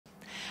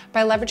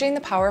By leveraging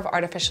the power of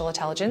artificial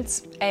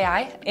intelligence,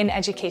 AI, in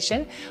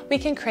education, we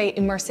can create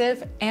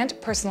immersive and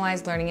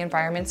personalized learning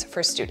environments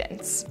for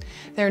students.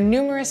 There are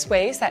numerous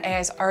ways that AI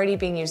is already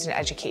being used in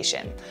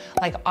education,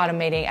 like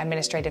automating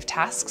administrative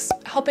tasks,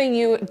 helping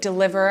you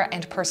deliver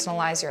and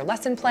personalize your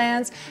lesson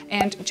plans,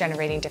 and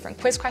generating different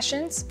quiz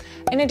questions,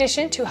 in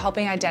addition to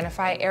helping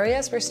identify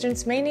areas where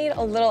students may need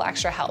a little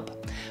extra help.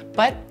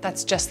 But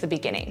that's just the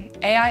beginning.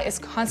 AI is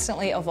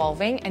constantly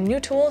evolving and new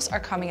tools are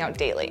coming out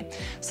daily,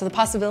 so the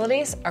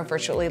possibilities are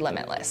virtually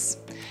limitless.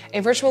 A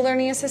virtual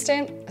learning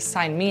assistant?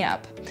 Sign me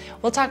up.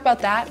 We'll talk about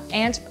that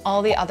and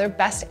all the other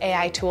best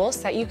AI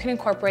tools that you can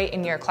incorporate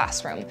in your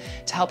classroom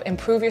to help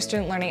improve your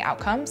student learning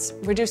outcomes,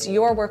 reduce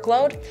your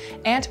workload,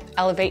 and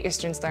elevate your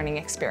students' learning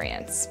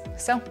experience.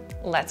 So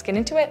let's get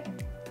into it.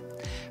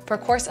 For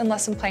course and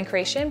lesson plan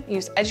creation,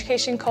 use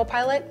Education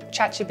Copilot,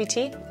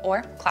 ChatGPT,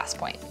 or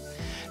ClassPoint.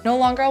 No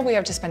longer will we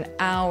have to spend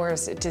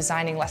hours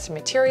designing lesson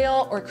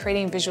material or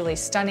creating visually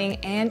stunning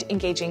and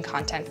engaging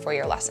content for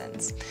your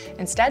lessons.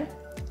 Instead,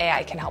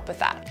 AI can help with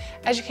that.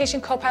 Education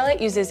Copilot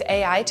uses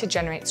AI to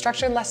generate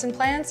structured lesson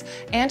plans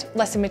and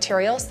lesson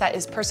materials that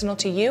is personal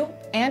to you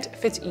and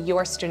fits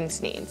your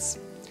students' needs.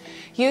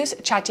 Use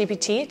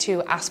ChatGPT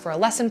to ask for a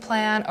lesson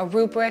plan, a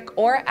rubric,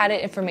 or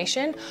added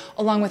information,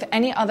 along with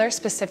any other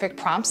specific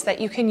prompts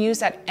that you can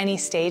use at any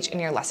stage in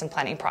your lesson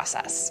planning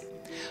process.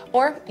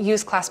 Or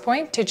use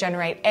ClassPoint to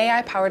generate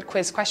AI-powered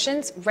quiz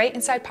questions right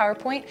inside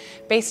PowerPoint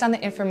based on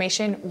the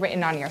information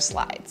written on your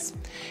slides.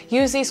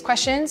 Use these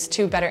questions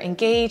to better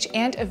engage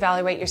and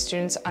evaluate your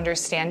students'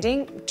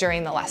 understanding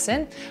during the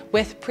lesson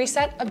with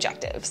preset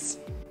objectives.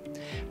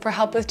 For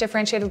help with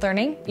differentiated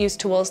learning, use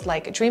tools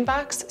like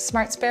Dreambox,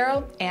 Smart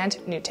Sparrow, and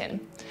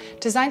Newton.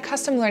 Design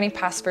custom learning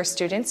paths for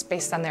students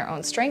based on their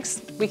own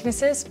strengths,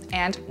 weaknesses,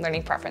 and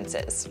learning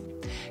preferences.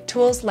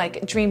 Tools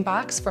like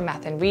Dreambox for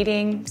math and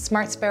reading,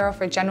 Smart Sparrow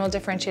for general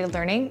differentiated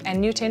learning, and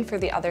Newton for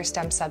the other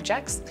STEM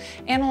subjects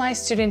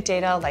analyze student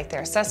data like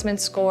their assessment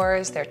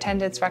scores, their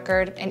attendance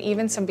record, and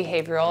even some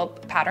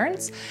behavioral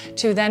patterns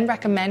to then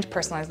recommend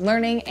personalized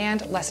learning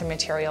and lesson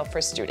material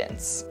for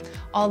students.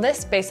 All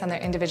this based on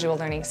their individual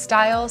learning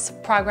styles,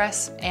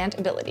 progress, and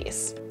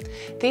abilities.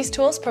 These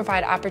tools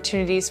provide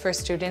opportunities for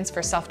students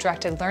for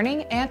self-directed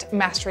learning and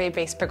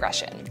mastery-based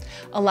progression,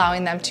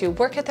 allowing them to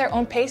work at their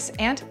own pace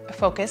and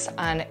focus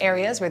on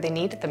areas where they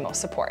need the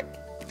most support.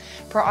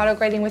 For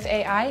auto-grading with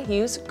AI,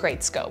 use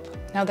Gradescope.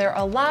 Now, there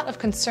are a lot of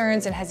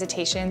concerns and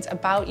hesitations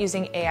about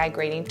using AI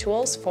grading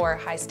tools for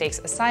high-stakes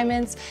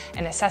assignments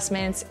and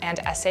assessments and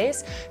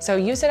essays, so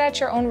use it at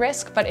your own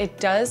risk, but it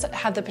does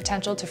have the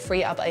potential to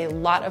free up a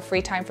lot of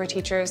free time for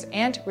teachers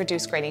and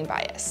reduce grading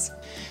bias.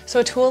 So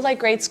a tool like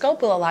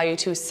Gradescope will allow you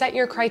to set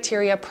your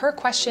criteria per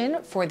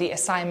question for the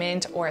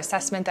assignment or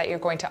assessment that you're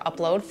going to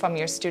upload from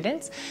your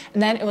students,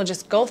 and then it will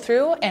just go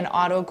through and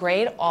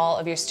auto-grade all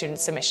of your student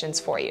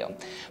submissions for you.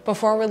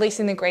 Before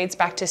releasing the grades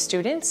back to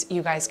students,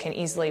 you guys can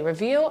easily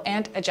review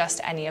and adjust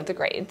any of the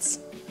grades.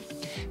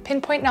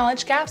 Pinpoint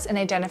knowledge gaps and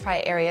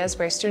identify areas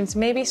where students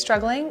may be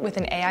struggling with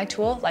an AI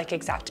tool like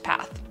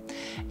ExactPath.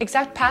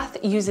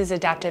 ExactPath uses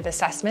adaptive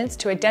assessments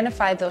to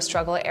identify those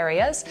struggle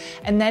areas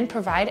and then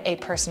provide a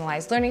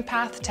personalized learning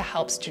path to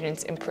help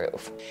students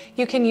improve.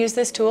 You can use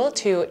this tool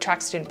to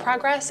track student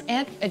progress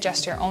and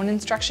adjust your own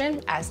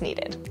instruction as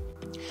needed.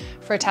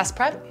 For test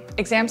prep,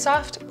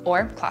 ExamSoft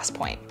or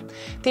ClassPoint.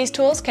 These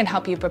tools can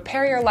help you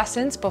prepare your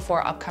lessons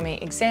before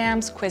upcoming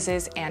exams,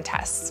 quizzes, and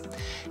tests.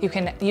 You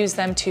can use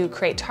them to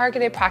create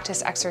targeted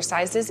practice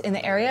exercises in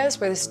the areas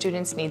where the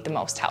students need the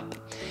most help.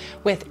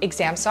 With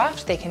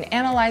ExamSoft, they can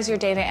analyze your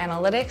data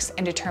analytics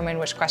and determine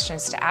which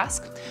questions to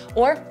ask,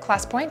 or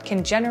ClassPoint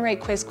can generate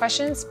quiz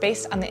questions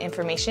based on the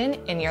information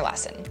in your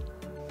lesson.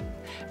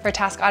 For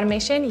task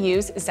automation,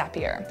 use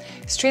Zapier,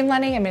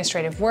 streamlining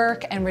administrative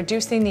work and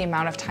reducing the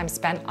amount of time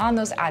spent on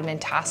those admin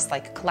tasks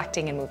like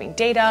collecting and moving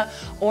data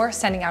or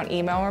sending out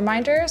email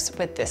reminders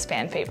with this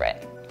fan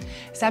favorite.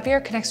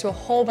 Zapier connects to a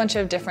whole bunch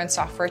of different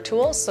software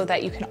tools so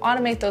that you can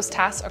automate those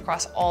tasks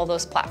across all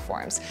those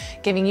platforms,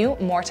 giving you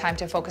more time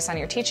to focus on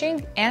your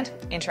teaching and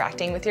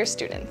interacting with your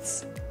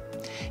students.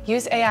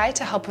 Use AI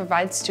to help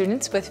provide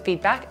students with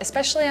feedback,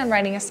 especially on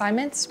writing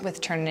assignments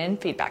with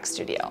Turnitin Feedback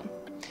Studio.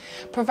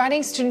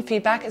 Providing student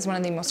feedback is one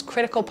of the most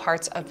critical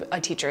parts of a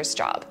teacher's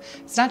job.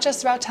 It's not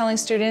just about telling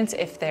students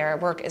if their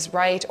work is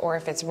right or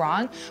if it's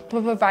wrong,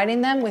 but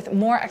providing them with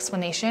more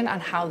explanation on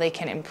how they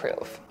can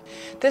improve.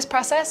 This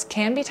process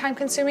can be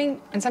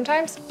time-consuming and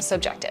sometimes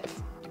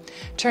subjective.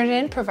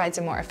 Turnitin provides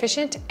a more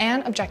efficient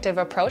and objective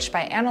approach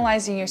by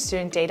analyzing your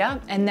student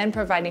data and then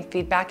providing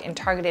feedback in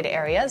targeted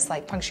areas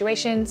like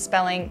punctuation,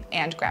 spelling,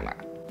 and grammar.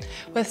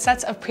 With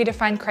sets of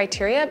predefined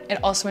criteria,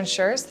 it also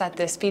ensures that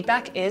this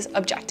feedback is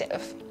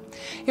objective.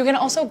 You can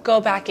also go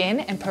back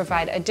in and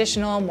provide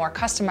additional, more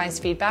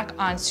customized feedback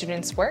on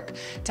students' work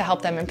to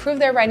help them improve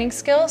their writing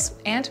skills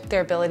and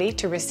their ability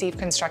to receive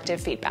constructive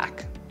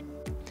feedback.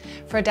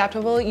 For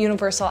adaptable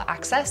universal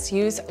access,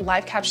 use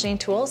live captioning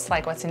tools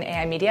like what's in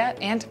AI Media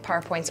and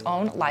PowerPoint's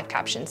own live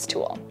captions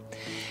tool.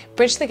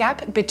 Bridge the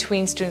gap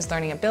between students'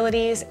 learning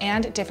abilities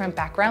and different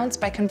backgrounds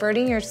by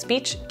converting your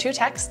speech to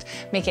text,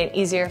 making it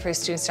easier for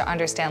students to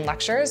understand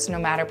lectures, no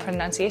matter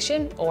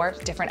pronunciation or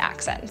different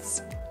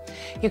accents.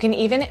 You can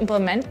even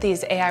implement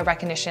these AI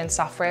recognition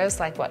softwares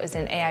like what is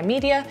in AI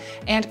Media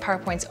and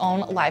PowerPoint's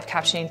own live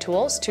captioning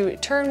tools to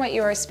turn what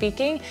you are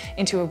speaking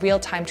into a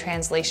real-time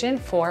translation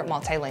for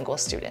multilingual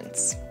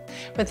students.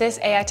 With this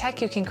AI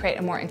tech, you can create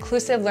a more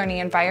inclusive learning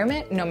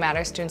environment, no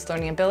matter students'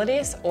 learning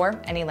abilities or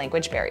any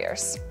language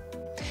barriers.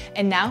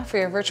 And now for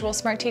your virtual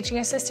smart teaching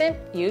assistant,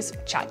 use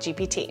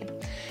ChatGPT.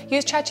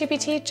 Use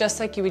ChatGPT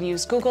just like you would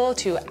use Google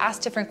to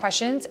ask different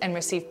questions and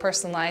receive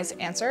personalized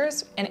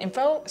answers and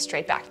info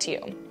straight back to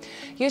you.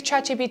 Use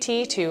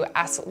ChatGPT to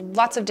ask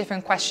lots of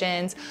different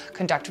questions,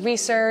 conduct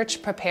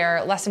research,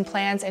 prepare lesson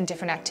plans and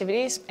different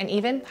activities, and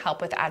even help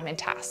with admin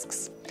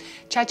tasks.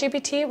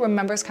 ChatGPT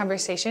remembers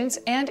conversations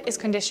and is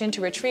conditioned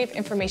to retrieve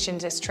information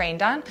it is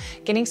trained on,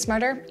 getting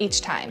smarter each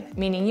time,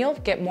 meaning you'll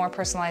get more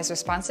personalized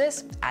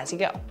responses as you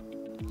go.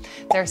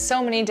 There are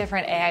so many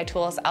different AI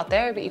tools out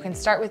there, but you can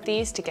start with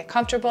these to get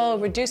comfortable,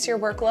 reduce your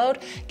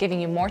workload, giving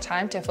you more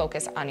time to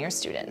focus on your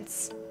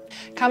students.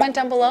 Comment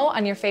down below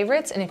on your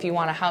favorites and if you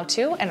want a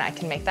how-to, and I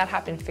can make that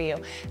happen for you.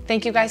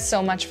 Thank you guys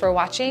so much for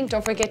watching.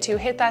 Don't forget to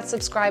hit that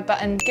subscribe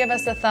button, give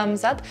us a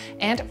thumbs up,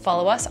 and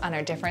follow us on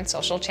our different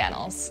social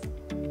channels.